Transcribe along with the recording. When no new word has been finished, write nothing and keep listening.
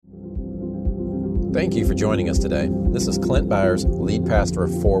Thank you for joining us today. This is Clint Byars, lead pastor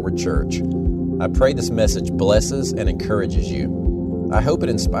of Forward Church. I pray this message blesses and encourages you. I hope it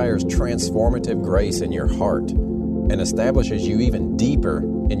inspires transformative grace in your heart and establishes you even deeper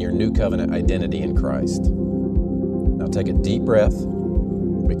in your new covenant identity in Christ. Now take a deep breath,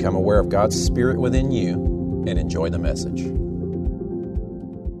 become aware of God's Spirit within you, and enjoy the message.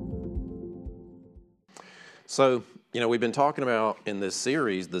 So, we've been talking about in this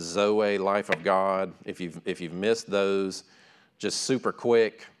series the Zoe life of God. If you've missed those, just super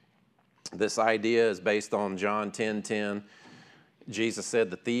quick, this idea is based on John 10:10. Jesus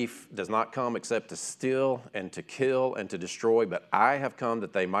said, "The thief does not come except to steal and to kill and to destroy, but I have come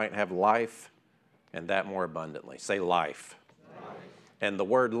that they might have life and that more abundantly." Say life. And the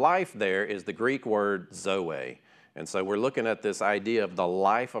word life there is the Greek word Zoe. And so we're looking at this idea of the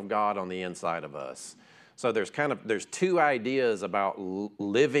life of God on the inside of us. So there's two ideas about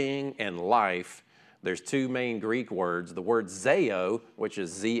living and life. There's two main Greek words. The word zeo, which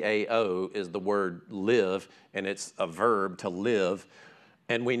is Z-A-O, is the word live, and it's a verb to live.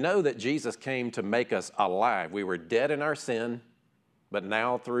 And we know that Jesus came to make us alive. We were dead in our sin, but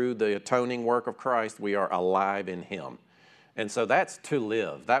now through the atoning work of Christ, we are alive in Him. And so that's to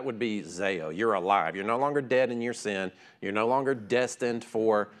live. That would be zeo. You're alive. You're no longer dead in your sin. You're no longer destined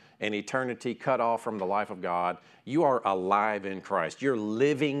for an eternity cut off from the life of God. You are alive in Christ. You're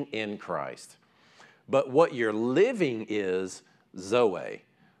living in Christ. But what you're living is Zoe.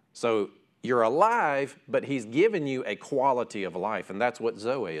 So you're alive, but He's given you a quality of life, and that's what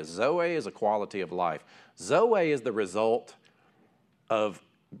Zoe is. Zoe is a quality of life. Zoe is the result of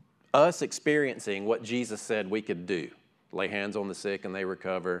us experiencing what Jesus said we could do. Lay hands on the sick and they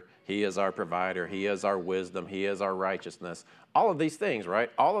recover. He is our provider. He is our wisdom. He is our righteousness. All of these things,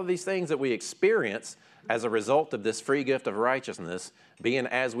 right? All of these things that we experience as a result of this free gift of righteousness, being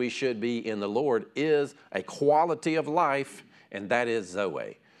as we should be in the Lord, is a quality of life, and that is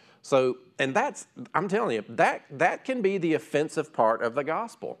Zoe. So, and that's, I'm telling you, that can be the offensive part of the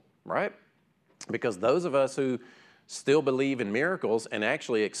gospel, right? Because those of us who still believe in miracles and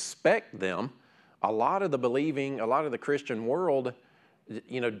actually expect them, a lot of the Christian world,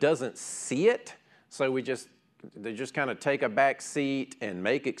 doesn't see it. So they just kind of take a back seat and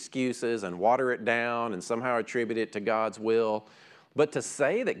make excuses and water it down and somehow attribute it to God's will. But to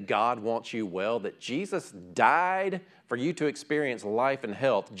say that God wants you well, that Jesus died for you to experience life and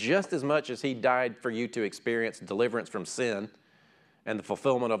health just as much as He died for you to experience deliverance from sin and the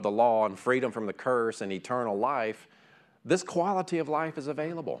fulfillment of the law and freedom from the curse and eternal life, this quality of life is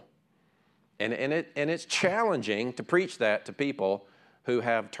available. And it's challenging to preach that to people who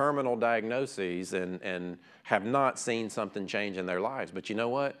have terminal diagnoses and have not seen something change in their lives. But you know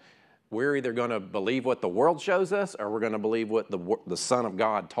what? We're either going to believe what the world shows us, or we're going to believe what the Son of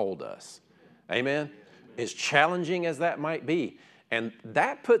God told us. Amen? As challenging as that might be. And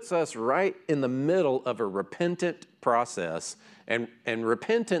that puts us right in the middle of a repentant process. And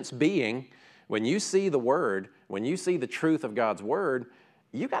repentance being, when you see the Word, when you see the truth of God's Word,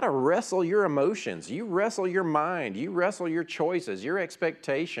 you got to wrestle your emotions. You wrestle your mind. You wrestle your choices, your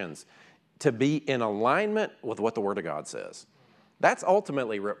expectations to be in alignment with what the Word of God says. That's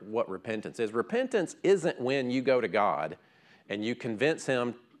ultimately what repentance is. Repentance isn't when you go to God and you convince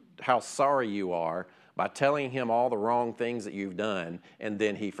Him how sorry you are by telling Him all the wrong things that you've done, and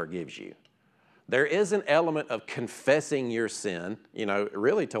then He forgives you. There is an element of confessing your sin,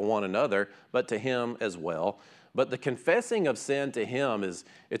 really to one another, but to Him as well. But the confessing of sin to Him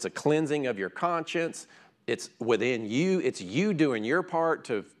it's a cleansing of your conscience. It's within you. It's you doing your part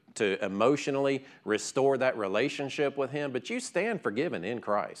to emotionally restore that relationship with Him. But you stand forgiven in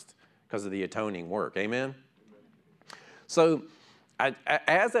Christ because of the atoning work. Amen? So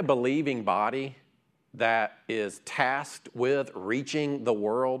as a believing body that is tasked with reaching the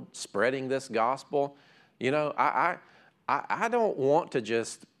world, spreading this gospel, I don't want to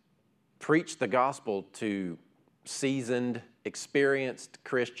just preach the gospel to seasoned, experienced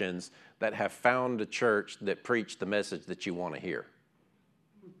Christians that have found a church that preach the message that you want to hear.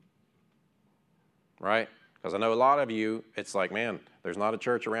 Right? Because I know a lot of you, it's like, man, there's not a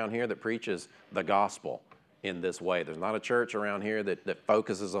church around here that preaches the gospel in this way. There's not a church around here that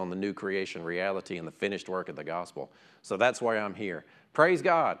focuses on the new creation reality and the finished work of the gospel. So that's why I'm here. Praise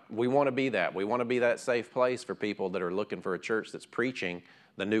God. We want to be that. We want to be that safe place for people that are looking for a church that's preaching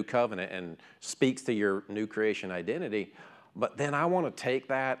the new covenant and speaks to your new creation identity. But then I want to take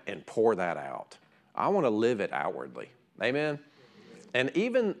that and pour that out. I want to live it outwardly. Amen? And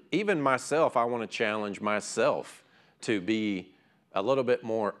even myself, I want to challenge myself to be a little bit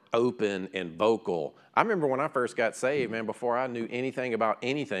more open and vocal. I remember when I first got saved, man, before I knew anything about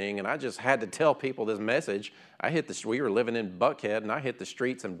anything, and I just had to tell people this message. We were living in Buckhead, and I hit the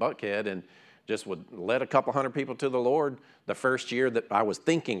streets in Buckhead and just would lead a couple hundred people to the Lord the first year that I was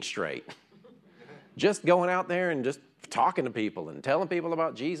thinking straight. Just going out there and just talking to people and telling people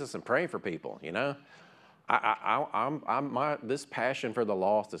about Jesus and praying for people, you know. This passion for the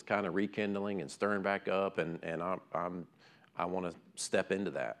lost is kind of rekindling and stirring back up, and I want to step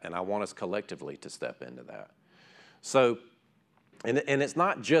into that, and I want us collectively to step into that. So, and it's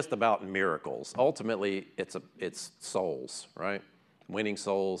not just about miracles. Ultimately, it's souls, right? Winning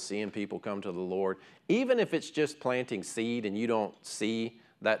souls, seeing people come to the Lord. Even if it's just planting seed and you don't see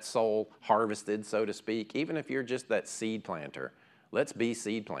that soul harvested, so to speak, even if you're just that seed planter, let's be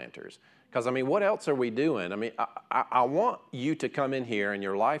seed planters. Because, I mean, what else are we doing? I mean, I want you to come in here and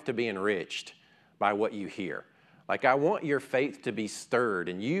your life to be enriched by what you hear. Like, I want your faith to be stirred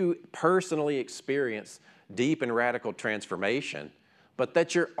and you personally experience deep and radical transformation, but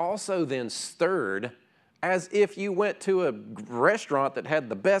that you're also then stirred as if you went to a restaurant that had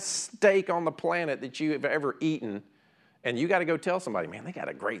the best steak on the planet that you have ever eaten, and you got to go tell somebody, man, they got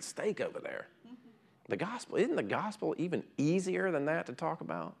a great steak over there. The gospel, isn't the gospel even easier than that to talk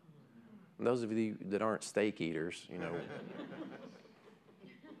about? And those of you that aren't steak eaters, you know.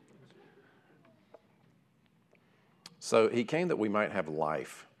 So he came that we might have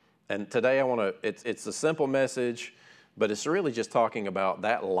life. And today I want to, it's a simple message, but it's really just talking about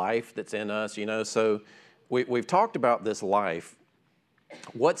that life that's in us, you know. So we've talked about this life.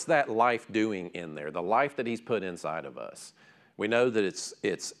 What's that life doing in there? The life that he's put inside of us. We know that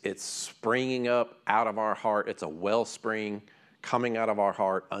it's springing up out of our heart. It's a wellspring coming out of our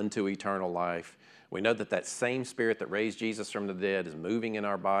heart unto eternal life. We know that that same Spirit that raised Jesus from the dead is moving in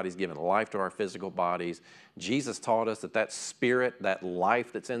our bodies, giving life to our physical bodies. Jesus taught us that that Spirit, that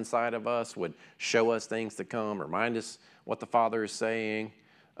life that's inside of us would show us things to come, remind us what the Father is saying,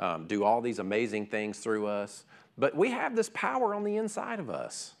 do all these amazing things through us. But we have this power on the inside of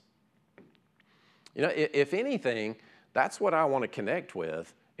us. You know, if anything, that's what I want to connect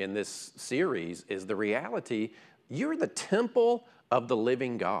with in this series is the reality, you're the temple of the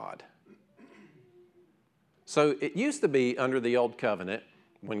living God. So it used to be under the old covenant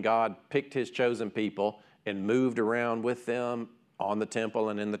when God picked his chosen people and moved around with them on the temple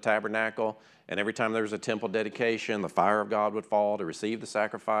and in the tabernacle. And every time there was a temple dedication, the fire of God would fall to receive the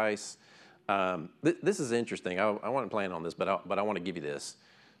sacrifice. This is interesting. I wasn't planning on this, but I want to give you this.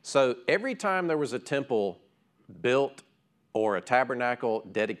 So every time there was a temple built or a tabernacle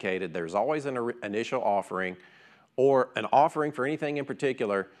dedicated, there's always an initial offering or an offering for anything in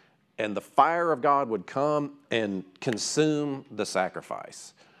particular, and the fire of God would come and consume the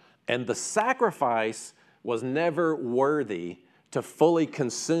sacrifice. And the sacrifice was never worthy to fully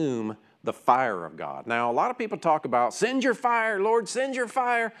consume the fire of God. Now, a lot of people talk about, send your fire, Lord, send your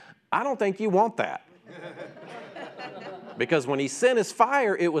fire. I don't think you want that. Because when he sent his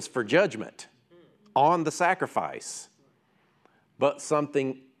fire, it was for judgment on the sacrifice. But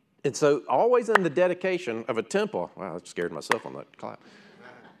something, and so always in the dedication of a temple, wow, I scared myself on that clap.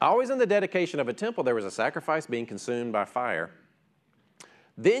 Always in the dedication of a temple, there was a sacrifice being consumed by fire.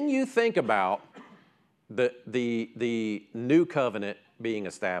 Then you think about the new covenant being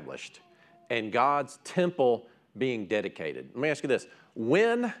established and God's temple being dedicated. Let me ask you this.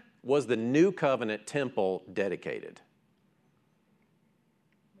 When was the new covenant temple dedicated?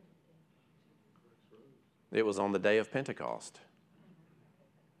 It was on the day of Pentecost,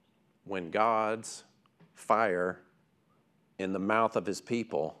 when God's fire in the mouth of his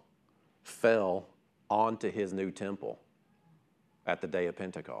people fell onto his new temple at the day of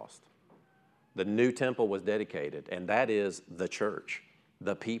Pentecost. The new temple was dedicated, and that is the church,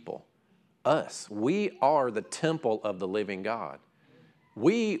 the people, us. We are the temple of the living God.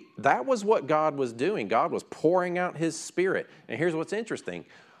 That was what God was doing. God was pouring out his Spirit. And here's what's interesting.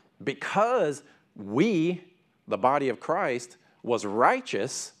 Because we, the body of Christ, was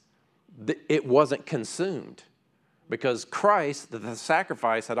righteous, it wasn't consumed. Because Christ, the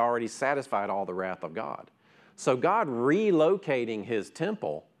sacrifice, had already satisfied all the wrath of God. So God relocating his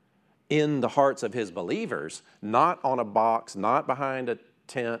temple in the hearts of his believers, not on a box, not behind a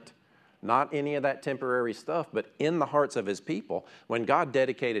tent, not any of that temporary stuff, but in the hearts of his people. When God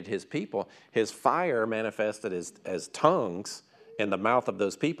dedicated his people, his fire manifested as tongues in the mouth of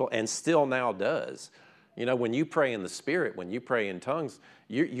those people, and still now does. You know, when you pray in the Spirit, when you pray in tongues,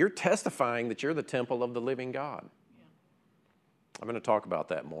 you're testifying that you're the temple of the living God. I'm going to talk about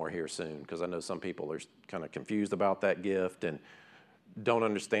that more here soon because I know some people are kind of confused about that gift. And don't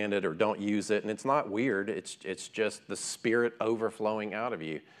understand it or don't use it. And it's not weird. It's just the Spirit overflowing out of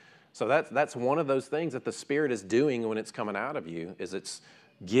you. So that's one of those things that the Spirit is doing when it's coming out of you, is it's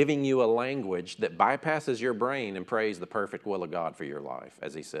giving you a language that bypasses your brain and prays the perfect will of God for your life,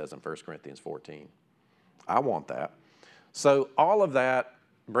 as he says in 1 Corinthians 14. I want that. So all of that,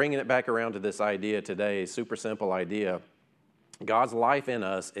 bringing it back around to this idea today, super simple idea, God's life in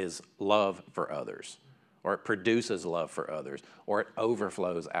us is love for others, or it produces love for others, or it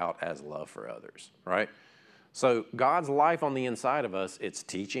overflows out as love for others, right? So God's life on the inside of us, it's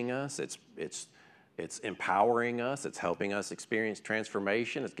teaching us, it's empowering us, it's helping us experience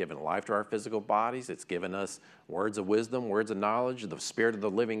transformation, it's giving life to our physical bodies, it's given us words of wisdom, words of knowledge. The Spirit of the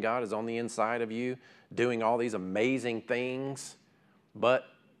living God is on the inside of you, doing all these amazing things, but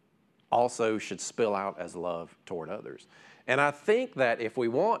also should spill out as love toward others. And I think that if we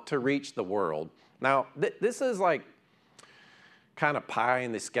want to reach the world, now this is like kind of pie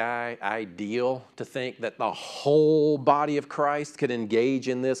in the sky ideal to think that the whole body of Christ could engage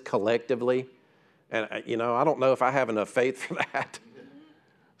in this collectively. And, I don't know if I have enough faith for that.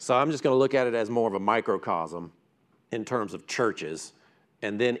 So I'm just going to look at it as more of a microcosm in terms of churches,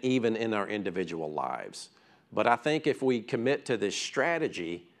 and then even in our individual lives. But I think if we commit to this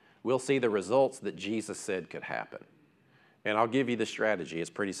strategy, we'll see the results that Jesus said could happen. And I'll give you the strategy. It's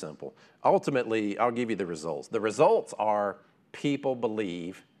pretty simple. Ultimately, I'll give you the results. The results are people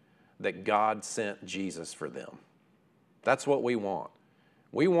believe that God sent Jesus for them. That's what we want.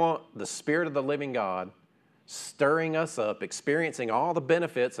 We want the Spirit of the living God stirring us up, experiencing all the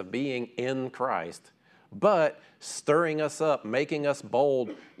benefits of being in Christ, but stirring us up, making us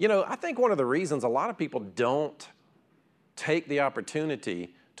bold. I think one of the reasons a lot of people don't take the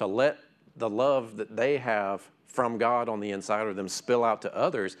opportunity to let the love that they have from God on the inside of them spill out to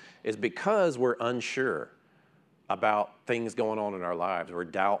others is because we're unsure about things going on in our lives. We're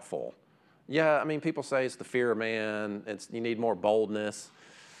doubtful. Yeah, people say it's the fear of man. You need more boldness.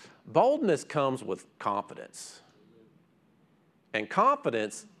 Boldness comes with confidence. And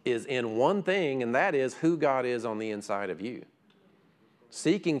confidence is in one thing, and that is who God is on the inside of you.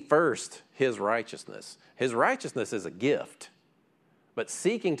 Seeking first His righteousness. His righteousness is a gift, but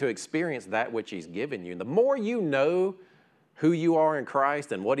seeking to experience that which He's given you. The more you know who you are in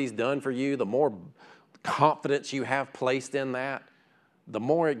Christ and what He's done for you, the more confidence you have placed in that, the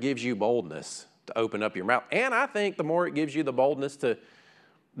more it gives you boldness to open up your mouth. And I think the more it gives you the boldness to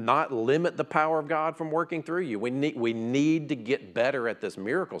not limit the power of God from working through you. We need to get better at this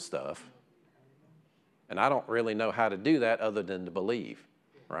miracle stuff. And I don't really know how to do that other than to believe,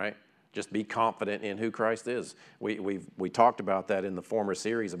 right? Just be confident in who Christ is. We talked about that in the former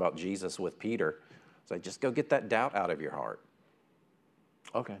series about Jesus with Peter. So just go get that doubt out of your heart.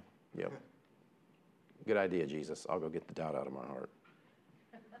 Okay, yep. Good idea, Jesus. I'll go get the doubt out of my heart.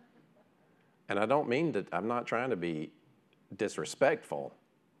 And I don't mean that, I'm not trying to be disrespectful.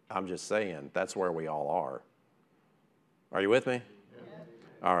 I'm just saying that's where we all are. Are you with me?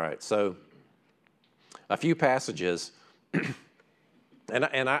 Yeah. All right, so a few passages.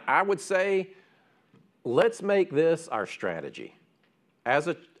 and I would say let's make this our strategy. As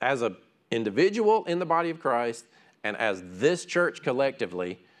a individual in the body of Christ and as this church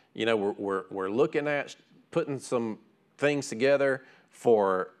collectively, we're looking at putting some things together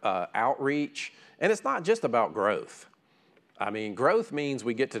for outreach. And it's not just about growth. Growth means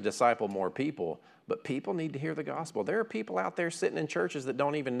we get to disciple more people, but people need to hear the gospel. There are people out there sitting in churches that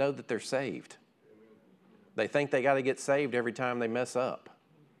don't even know that they're saved. They think they got to get saved every time they mess up.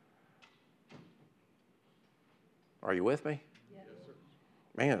 Are you with me? Yes, sir.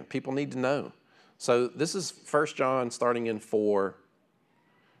 Man, people need to know. So this is 1 John starting in 4.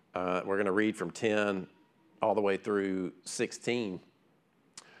 We're going to read from 10 all the way through 16.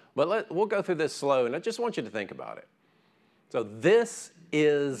 But we'll go through this slow, and I just want you to think about it. So this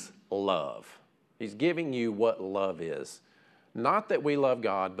is love. He's giving you what love is. Not that we love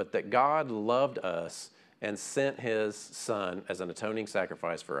God, but that God loved us and sent His Son as an atoning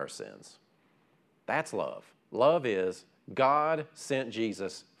sacrifice for our sins. That's love. Love is God sent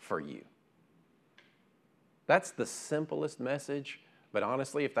Jesus for you. That's the simplest message, but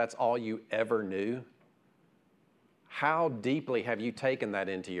honestly, if that's all you ever knew, how deeply have you taken that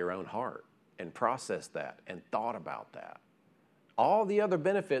into your own heart and processed that and thought about that? All the other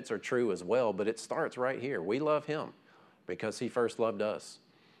benefits are true as well, but it starts right here. We love Him because He first loved us.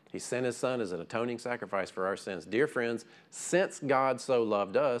 He sent His Son as an atoning sacrifice for our sins. Dear friends, since God so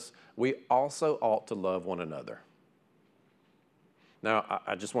loved us, we also ought to love one another. Now,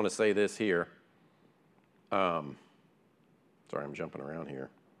 I just want to say this here. Sorry, I'm jumping around here.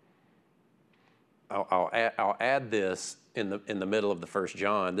 I'll add this in the middle of the 1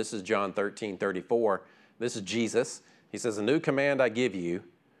 John. This is John 13:34. This is Jesus. He says, "A new command I give you,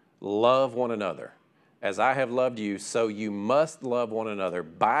 love one another. As I have loved you, so you must love one another.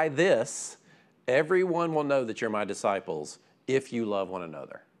 By this, everyone will know that you're my disciples if you love one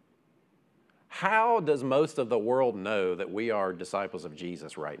another." How does most of the world know that we are disciples of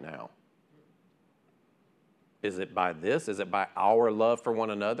Jesus right now? Is it by this? Is it by our love for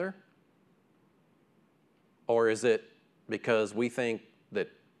one another? Or is it because we think that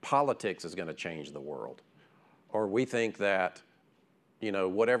politics is going to change the world? Or we think that,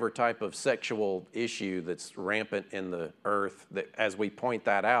 whatever type of sexual issue that's rampant in the earth, that as we point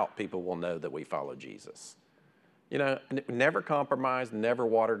that out, people will know that we follow Jesus. Never compromise, never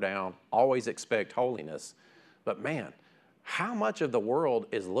water down, always expect holiness. But man, how much of the world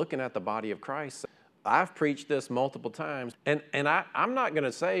is looking at the body of Christ? I've preached this multiple times, and I'm not going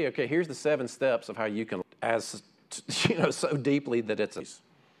to say, okay, here's the 7 steps of how you can, so deeply that it's.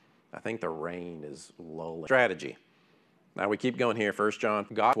 I think the rain is lulling. Strategy. Now we keep going here. 1 John,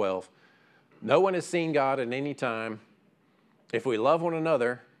 God 12. No one has seen God at any time. If we love one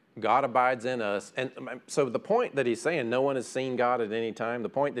another, God abides in us. And so the point that he's saying, no one has seen God at any time, the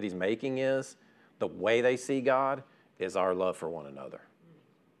point that he's making is the way they see God is our love for one another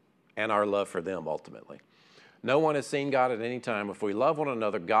and our love for them ultimately. No one has seen God at any time. If we love one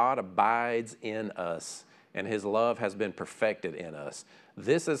another, God abides in us, and his love has been perfected in us.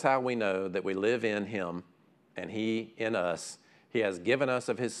 This is how we know that we live in him and he in us. He has given us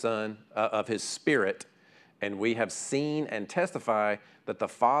of his Son, of his Spirit, and we have seen and testify that the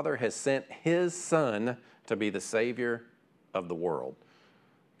Father has sent his Son to be the Savior of the world.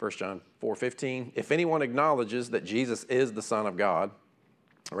 1 John 4:15, if anyone acknowledges that Jesus is the Son of God,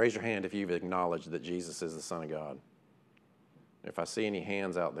 raise your hand if you've acknowledged that Jesus is the Son of God. If I see any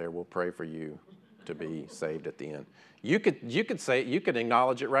hands out there, we'll pray for you to be saved at the end. You could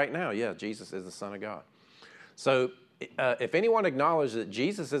acknowledge it right now. Yeah, Jesus is the Son of God. So if anyone acknowledges that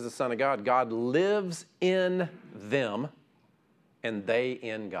Jesus is the Son of God, God lives in them and they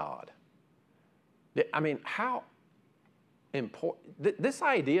in God. I mean, how important, this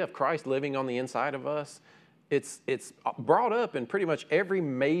idea of Christ living on the inside of us, it's brought up in pretty much every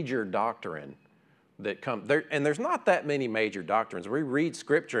major doctrine that comes there, and there's not that many major doctrines. We read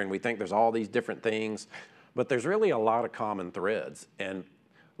Scripture and we think there's all these different things, but there's really a lot of common threads. And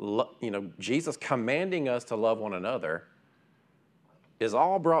Jesus commanding us to love one another is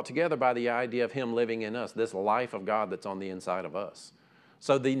all brought together by the idea of him living in us, this life of God that's on the inside of us.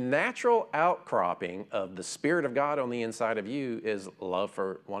 So the natural outcropping of the Spirit of God on the inside of you is love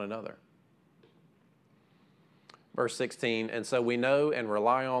for one another. Verse 16, and so we know and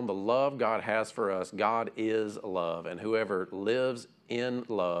rely on the love God has for us. God is love, and whoever lives in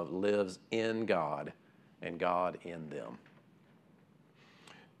love lives in God, and God in them.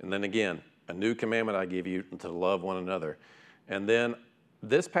 And then again, a new commandment I give you, to love one another. And then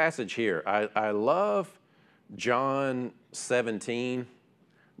this passage here, I love John 17.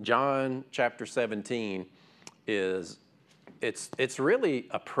 John chapter 17 it's really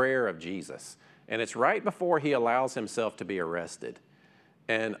a prayer of Jesus. And it's right before he allows himself to be arrested.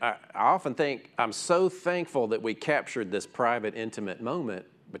 And I often think, I'm so thankful that we captured this private, intimate moment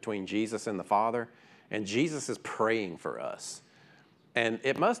between Jesus and the Father. And Jesus is praying for us. And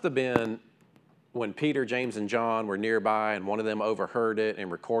it must have been when Peter, James, and John were nearby and one of them overheard it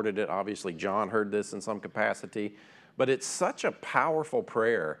and recorded it. Obviously, John heard this in some capacity. But it's such a powerful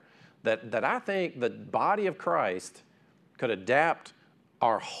prayer that I think the body of Christ could adapt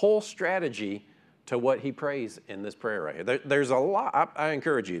our whole strategy to what he prays in this prayer right here. There's a lot. I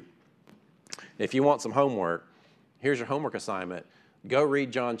encourage you, if you want some homework, here's your homework assignment. Go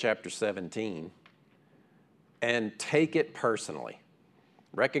read John chapter 17 and take it personally.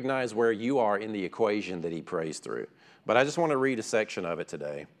 Recognize where you are in the equation that he prays through. But I just want to read a section of it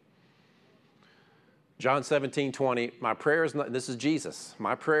today. John 17:20, my prayer is not, this is Jesus,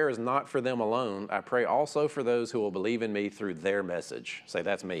 my prayer is not for them alone. I pray also for those who will believe in me through their message. Say,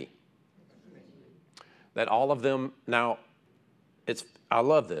 that's me. That all of them, now, I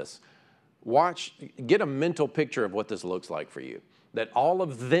love this. Get a mental picture of what this looks like for you. That all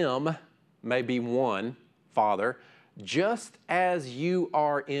of them may be one, Father, just as you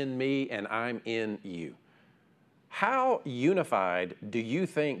are in me and I'm in you. How unified do you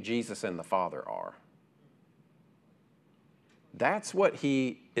think Jesus and the Father are? That's what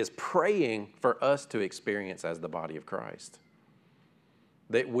he is praying for us to experience as the body of Christ.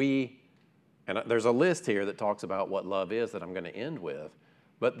 That and there's a list here that talks about what love is that I'm going to end with,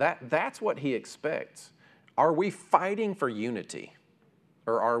 but that's what he expects. Are we fighting for unity,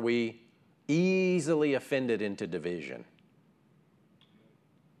 or are we easily offended into division.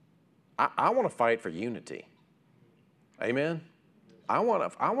 I want to fight for unity. Amen? I want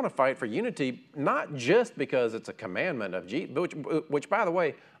to fight for unity, not just because it's a commandment of Jesus, which, by the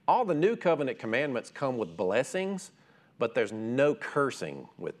way, all the new covenant commandments come with blessings, but there's no cursing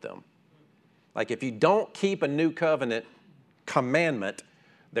with them. Like if you don't keep a new covenant commandment,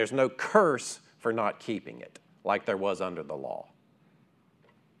 there's no curse for not keeping it, like there was under the law.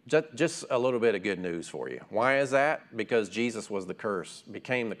 Just a little bit of good news for you. Why is that? Because Jesus was the curse,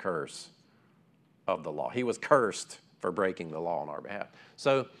 became the curse of the law. He was cursed for breaking the law on our behalf.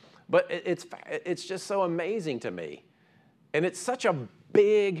 So, but it's just so amazing to me. And it's such a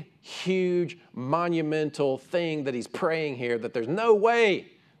big, huge, monumental thing that he's praying here that there's no way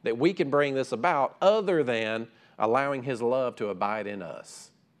that we can bring this about other than allowing his love to abide in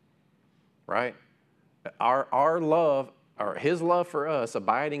us. Right? Our love, or his love for us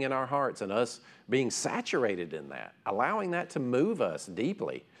abiding in our hearts and us being saturated in that, allowing that to move us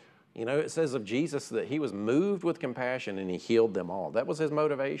deeply. You know, it says of Jesus that he was moved with compassion and he healed them all. That was his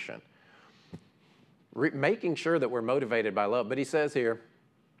motivation. Making sure that we're motivated by love. But he says here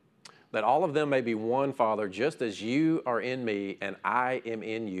that all of them may be one, Father, just as you are in me and I am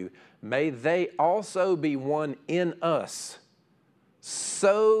in you. May they also be one in us,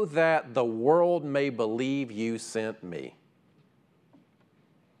 so that the world may believe you sent me.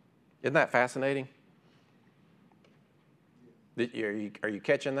 Isn't that fascinating? Are you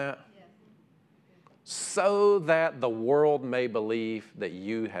catching that? Yes. So that the world may believe that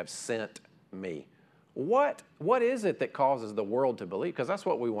you have sent me. What is it that causes the world to believe? Because that's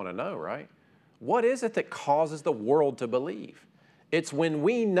what we want to know, right? What is it that causes the world to believe? It's when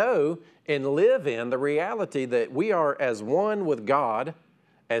we know and live in the reality that we are as one with God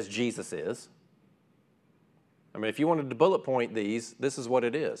as Jesus is. I mean, if you wanted to bullet point these, this is what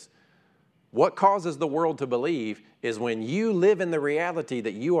it is. What causes the world to believe is when you live in the reality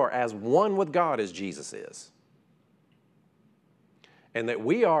that you are as one with God as Jesus is. And that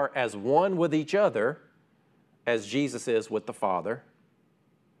we are as one with each other as Jesus is with the Father.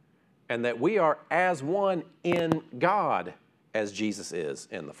 And that we are as one in God as Jesus is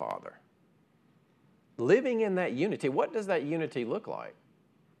in the Father. Living in that unity, what does that unity look like?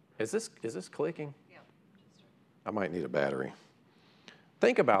 Is this clicking? Yeah. I might need a battery.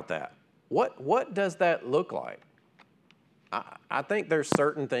 Think about that. What does that look like? I think there's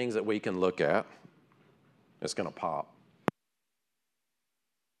certain things that we can look at. It's going to pop.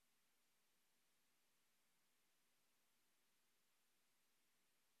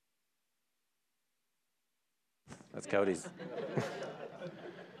 That's Cody's.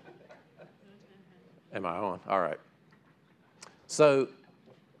 Am I on? All right. So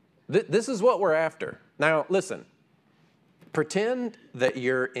this is what we're after. Now, listen. Pretend that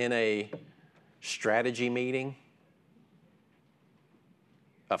you're in a strategy meeting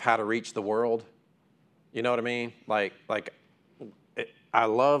of how to reach the world. You know what I mean? Like I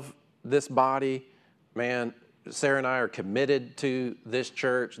love this body. Man, Sarah and I are committed to this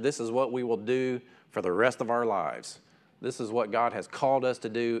church. This is what we will do for the rest of our lives. This is what God has called us to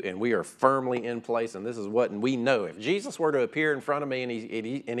do, and we are firmly in place, and this is what we know. If Jesus were to appear in front of me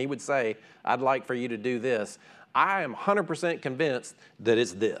and he would say, I'd like for you to do this, I am 100% convinced that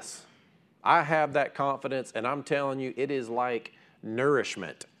it's this. I have that confidence, and I'm telling you, it is like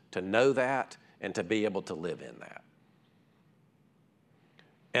nourishment to know that and to be able to live in that.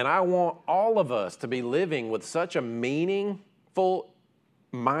 And I want all of us to be living with such a meaningful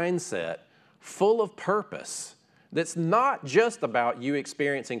mindset, full of purpose, that's not just about you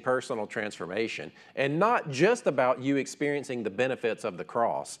experiencing personal transformation and not just about you experiencing the benefits of the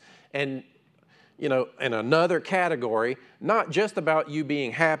cross. And you know, in another category, not just about you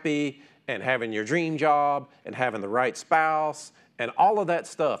being happy and having your dream job and having the right spouse and all of that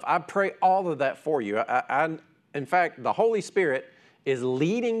stuff. I pray all of that for you. In fact, the Holy Spirit is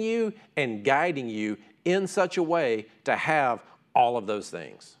leading you and guiding you in such a way to have all of those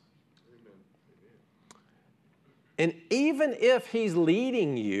things. And even if he's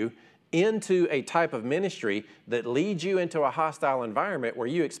leading you into a type of ministry that leads you into a hostile environment where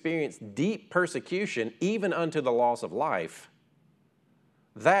you experience deep persecution, even unto the loss of life,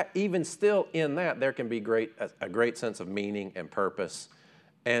 that even still in that, there can be a great sense of meaning and purpose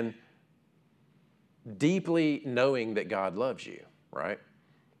and deeply knowing that God loves you, right?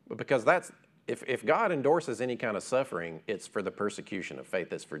 Because if God endorses any kind of suffering, it's for the persecution of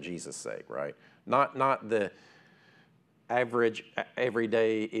faith. It's for Jesus' sake, right? Not the average,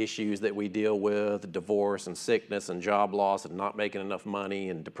 everyday issues that we deal with, divorce and sickness and job loss and not making enough money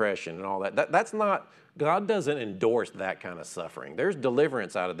and depression and all that. That's not, God doesn't endorse that kind of suffering. There's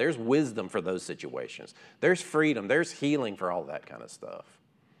deliverance out of it. There's wisdom for those situations. There's freedom. There's healing for all that kind of stuff.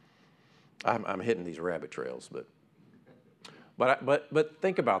 I'm hitting these rabbit trails, but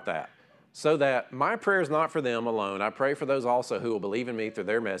think about that. So that my prayer is not for them alone. I pray for those also who will believe in me through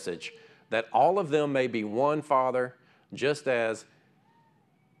their message, that all of them may be one, Father, just as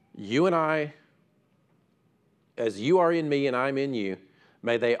you and I, as you are in me and I'm in you,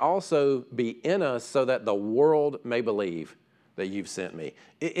 may they also be in us so that the world may believe that you've sent me.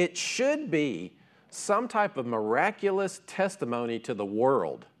 It should be some type of miraculous testimony to the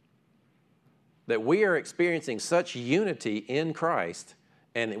world that we are experiencing such unity in Christ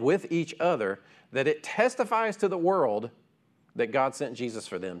and with each other that it testifies to the world that God sent Jesus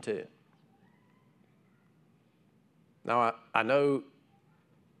for them too. Now, I know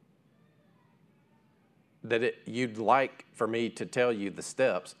that you'd like for me to tell you the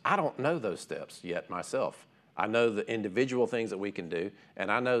steps. I don't know those steps yet myself. I know the individual things that we can do,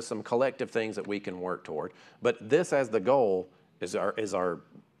 and I know some collective things that we can work toward. But this as the goal is our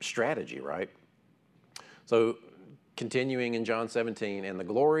strategy, right? So continuing in John 17, and the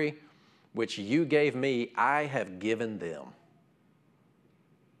glory which you gave me, I have given them.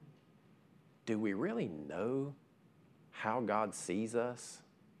 Do we really know how God sees us?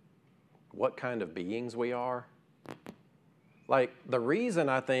 What kind of beings we are? Like, the reason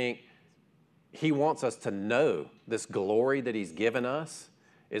I think He wants us to know this glory that He's given us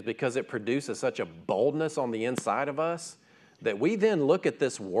is because it produces such a boldness on the inside of us that we then look at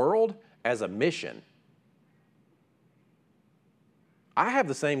this world as a mission. I have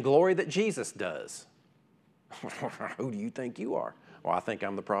the same glory that Jesus does. Who do you think you are? Well, I think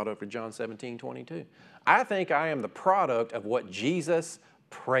I'm the product of John 17:22. I think I am the product of what Jesus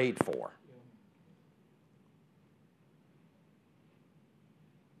prayed for.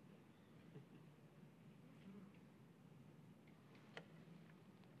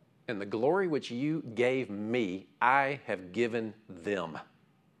 And the glory which you gave me, I have given them.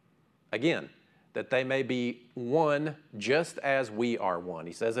 Again, that they may be one just as we are one.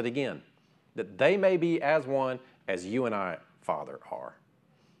 He says it again. That they may be as one as you and I, Father, are.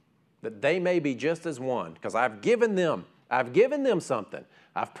 That they may be just as one. Because I've given them something.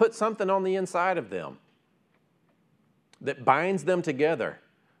 I've put something on the inside of them that binds them together.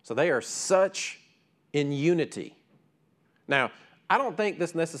 So they are such in unity. Now, I don't think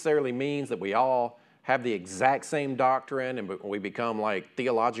this necessarily means that we all have the exact same doctrine and we become like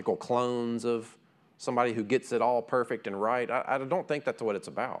theological clones of somebody who gets it all perfect and right. I don't think that's what it's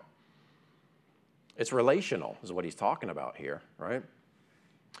about. It's relational is what he's talking about here, right?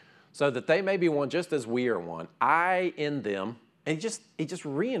 So that they may be one just as we are one. I in them, and he just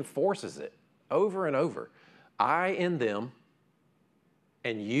reinforces it over and over. I in them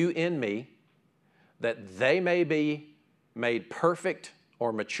and you in me, that they may be made perfect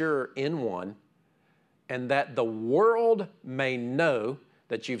or mature in one, and that the world may know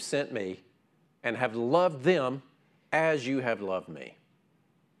that you've sent me and have loved them as you have loved me.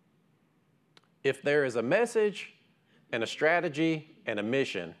 If there is a message and a strategy and a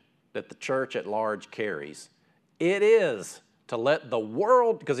mission that the church at large carries, it is to let the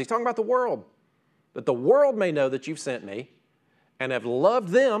world, because he's talking about the world, that the world may know that you've sent me and have loved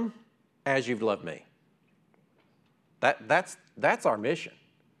them as you've loved me. That's our mission,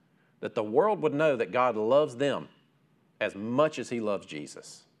 that the world would know that God loves them as much as He loves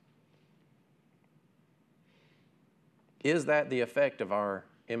Jesus. Is that the effect of our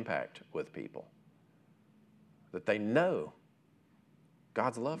impact with people? That they know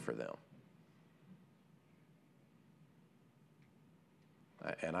God's love for them.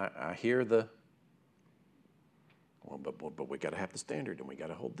 And I hear but we got to have the standard, and we got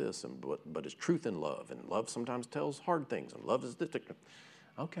to hold this, but it's truth and love sometimes tells hard things, and love is this.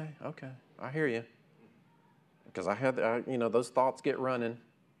 Okay, I hear you. Because those thoughts get running,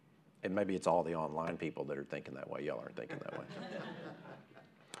 and maybe it's all the online people that are thinking that way. Y'all aren't thinking that way.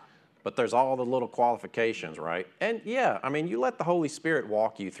 But there's all the little qualifications, right? And yeah, you let the Holy Spirit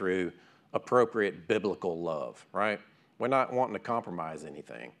walk you through appropriate biblical love, right? We're not wanting to compromise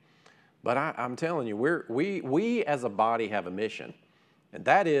anything. But I'm telling you, we as a body have a mission, and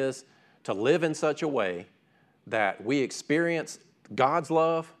that is to live in such a way that we experience God's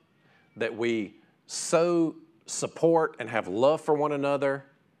love, that we so support and have love for one another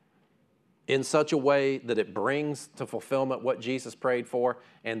in such a way that it brings to fulfillment what Jesus prayed for,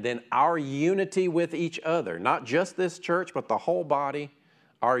 and then our unity with each other, not just this church, but the whole body,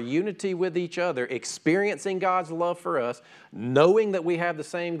 our unity with each other, experiencing God's love for us, knowing that we have the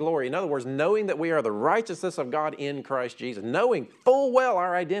same glory. In other words, knowing that we are the righteousness of God in Christ Jesus, knowing full well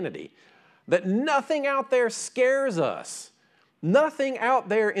our identity, that nothing out there scares us. Nothing out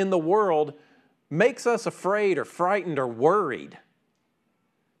there in the world makes us afraid or frightened or worried.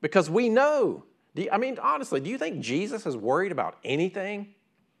 Because we know. Honestly, do you think Jesus is worried about anything?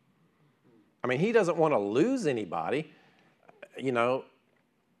 He doesn't want to lose anybody.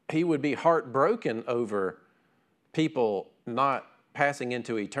 He would be heartbroken over people not passing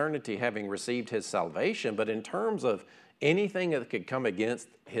into eternity having received his salvation. But in terms of anything that could come against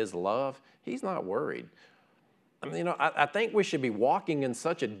his love, he's not worried. I think we should be walking in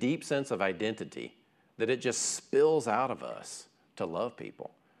such a deep sense of identity that it just spills out of us to love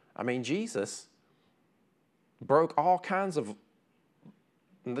people. Jesus broke all kinds of,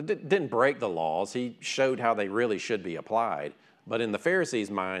 didn't break the laws. He showed how they really should be applied. But in the Pharisees'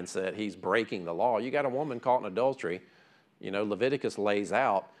 mindset, he's breaking the law. You got a woman caught in adultery. Leviticus lays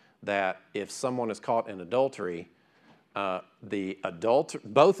out that if someone is caught in adultery, both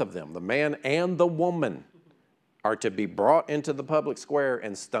of them, the man and the woman, are to be brought into the public square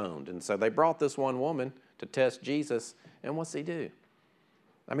and stoned. And so they brought this one woman to test Jesus. And what's he do?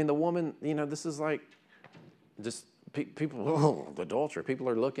 The woman, this is like just people, adultery. People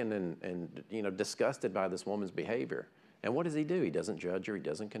are looking and disgusted by this woman's behavior. And what does he do? He doesn't judge her. He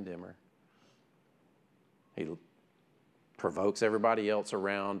doesn't condemn her. He provokes everybody else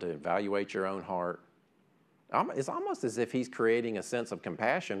around to evaluate your own heart. It's almost as if he's creating a sense of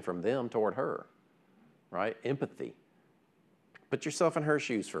compassion from them toward her, right? Empathy. Put yourself in her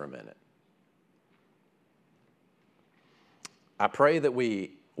shoes for a minute. I pray that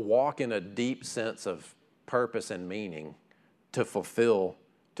we walk in a deep sense of purpose and meaning to fulfill,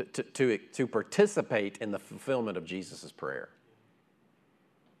 to participate in the fulfillment of Jesus' prayer.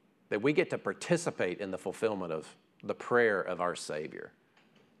 That we get to participate in the fulfillment of the prayer of our Savior.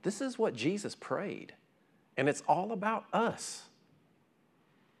 This is what Jesus prayed, and it's all about us.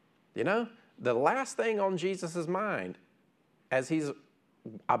 The last thing on Jesus' mind as he's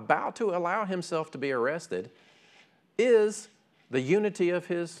about to allow himself to be arrested is the unity of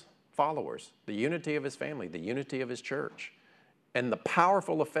his followers, the unity of his family, the unity of his church, and the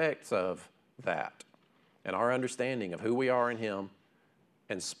powerful effects of that and our understanding of who we are in him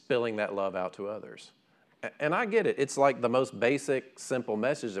and spilling that love out to others. And I get it. It's like the most basic, simple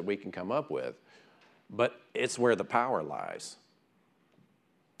message that we can come up with, but it's where the power lies.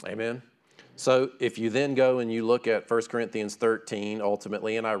 Amen? So if you then go and you look at 1 Corinthians 13,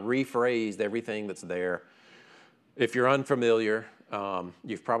 ultimately, and I rephrased everything that's there. If you're unfamiliar,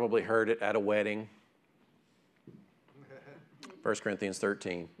 you've probably heard it at a wedding. 1 Corinthians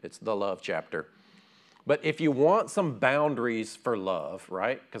 13, it's the love chapter. But if you want some boundaries for love,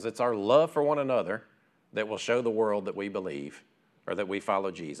 right? Because it's our love for one another that will show the world that we believe or that we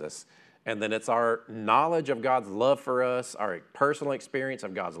follow Jesus. And then it's our knowledge of God's love for us, our personal experience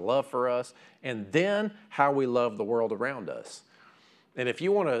of God's love for us, and then how we love the world around us. And if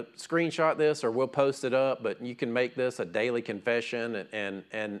you want to screenshot this, or we'll post it up, but you can make this a daily confession.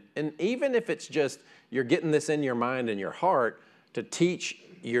 And even if it's just you're getting this in your mind and your heart to teach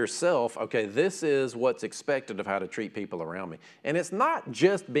yourself, okay, this is what's expected of how to treat people around me. And it's not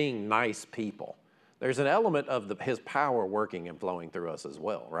just being nice people. There's an element of his power working and flowing through us as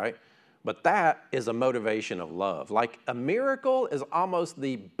well, right? But that is a motivation of love. Like a miracle is almost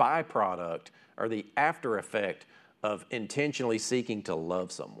the byproduct or the after effect of intentionally seeking to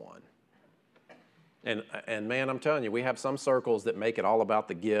love someone. And man, I'm telling you, we have some circles that make it all about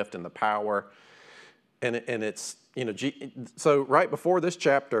the gift and the power. And it's, so right before this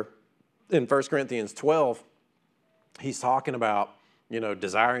chapter in 1 Corinthians 12, he's talking about,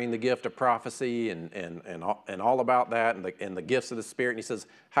 desiring the gift of prophecy and all about that and the gifts of the Spirit. And he says,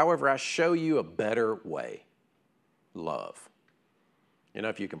 however, I show you a better way, love.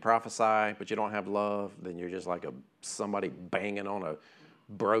 If you can prophesy, but you don't have love, then you're just like somebody banging on a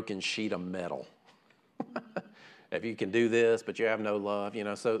broken sheet of metal. If you can do this, but you have no love,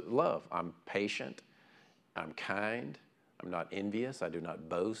 so love. I'm patient. I'm kind. I'm not envious. I do not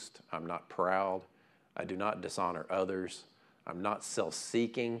boast. I'm not proud. I do not dishonor others. I'm not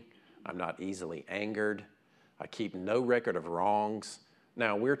self-seeking. I'm not easily angered. I keep no record of wrongs.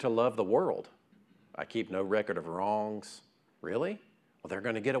 Now, we're to love the world. I keep no record of wrongs. Really? Well, they're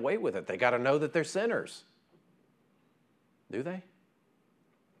going to get away with it. They got to know that they're sinners. Do they?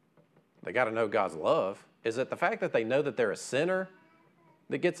 They got to know God's love. Is it the fact that they know that they're a sinner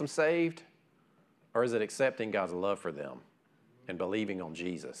that gets them saved? Or is it accepting God's love for them and believing on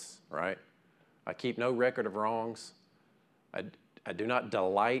Jesus, right? I keep no record of wrongs. I do not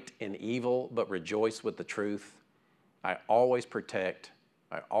delight in evil, but rejoice with the truth. I always protect.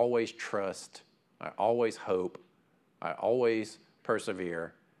 I always trust. I always hope. I always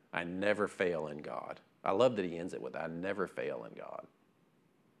persevere. I never fail in God. I love that he ends it with, I never fail in God.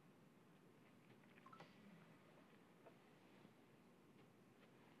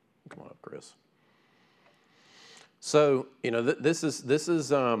 Come on up, Chris. So, this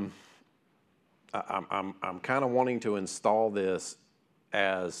is I'm kind of wanting to install this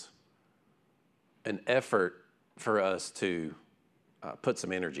as an effort for us to put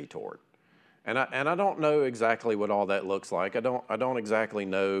some energy toward. And I don't know exactly what all that looks like. I don't exactly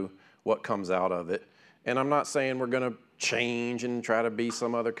know what comes out of it. And I'm not saying we're going to change and try to be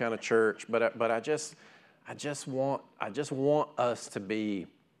some other kind of church, but I just want us to be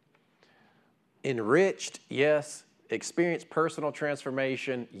enriched, yes, experience personal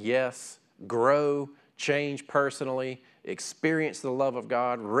transformation, yes, grow, change personally, experience the love of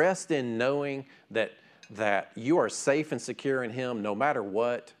God, rest in knowing that you are safe and secure in him no matter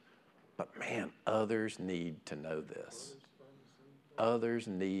what. But man, others need to know this. Others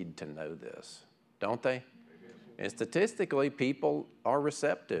need to know this, don't they? And statistically, people are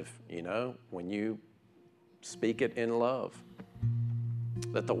receptive, when you speak it in love,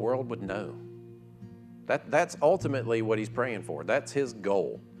 that the world would know. That's ultimately what he's praying for. That's his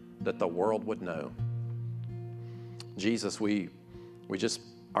goal, that the world would know. Jesus, we just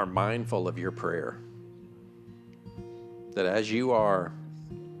are mindful of your prayer, that as you are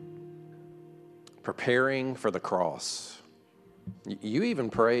preparing for the cross, you even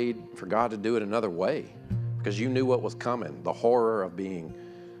prayed for God to do it another way because you knew what was coming, the horror of being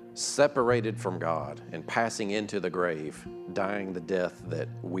separated from God and passing into the grave, dying the death that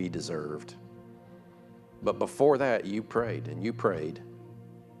we deserved. But before that, you prayed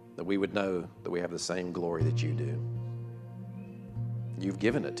that we would know that we have the same glory that you do. You've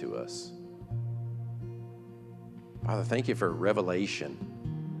given it to us. Father, thank you for revelation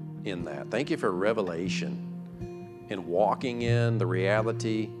in that. Thank you for revelation in walking in the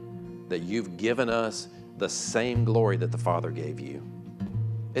reality that you've given us the same glory that the Father gave you.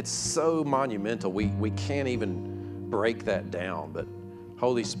 It's so monumental. We can't even break that down. But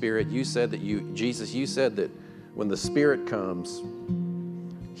Holy Spirit, you said that Jesus, you said that when the Spirit comes,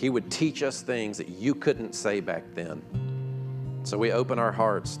 he would teach us things that you couldn't say back then. So we open our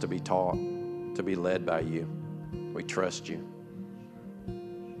hearts to be taught, to be led by you. We trust you.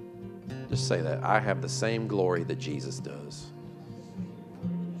 Just say that. I have the same glory that Jesus does.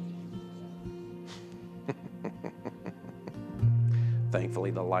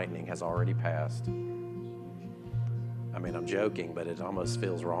 Thankfully, the lightning has already passed. I mean, I'm joking, but it almost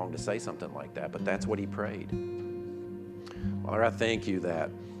feels wrong to say something like that, but that's what he prayed. Father, I thank you that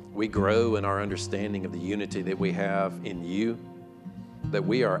we grow in our understanding of the unity that we have in you, that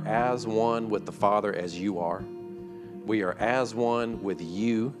we are as one with the Father as you are. We are as one with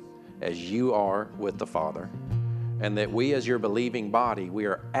you as you are with the Father. And that we as your believing body, we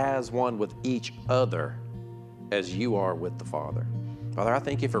are as one with each other as you are with the Father. Father, I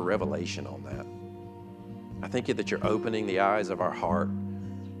thank you for revelation on that. I thank you that you're opening the eyes of our heart.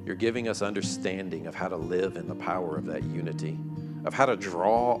 You're giving us understanding of how to live in the power of that unity, of how to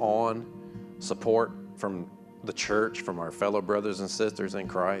draw on support from the church, from our fellow brothers and sisters in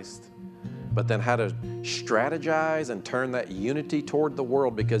Christ, but then how to strategize and turn that unity toward the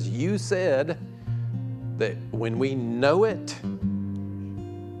world, because you said that when we know it,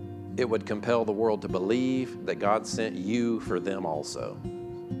 it would compel the world to believe that God sent you for them also.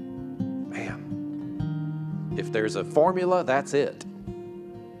 Man, if there's a formula, that's it.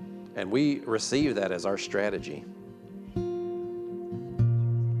 And we receive that as our strategy.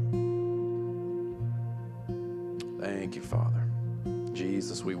 Thank you, Father.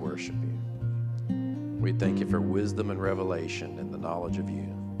 Jesus, we worship you. We thank you for wisdom and revelation and the knowledge of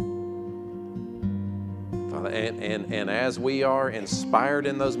you. Father, and as we are inspired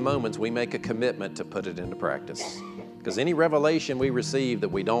in those moments, we make a commitment to put it into practice. Because any revelation we receive that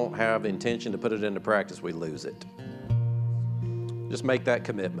we don't have intention to put it into practice, we lose it. Just make that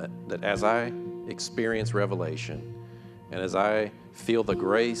commitment that as I experience revelation and as I feel the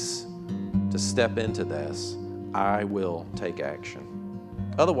grace to step into this, I will take action.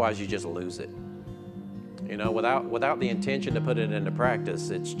 Otherwise, you just lose it. You know, without the intention to put it into practice,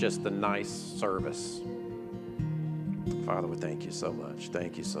 it's just a nice service. Father, we thank you so much.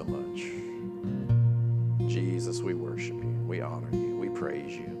 Thank you so much. Jesus, we worship you. We honor you. We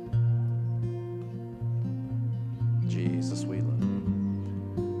praise you. Jesus, we love you.